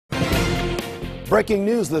Breaking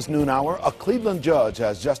news this noon hour, a Cleveland judge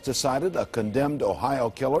has just decided a condemned Ohio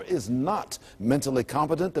killer is not mentally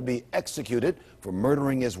competent to be executed for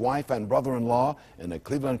murdering his wife and brother-in-law in a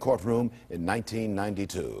Cleveland courtroom in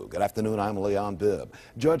 1992. Good afternoon, I'm Leon Bibb.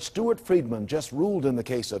 Judge Stuart Friedman just ruled in the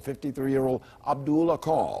case of 53-year-old Abdul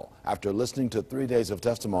Akal. After listening to 3 days of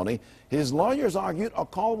testimony, his lawyers argued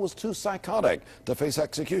Akal was too psychotic to face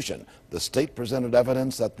execution. The state presented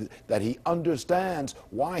evidence that he understands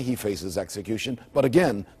why he faces execution, but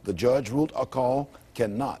again, the judge ruled Akal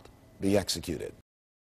cannot be executed.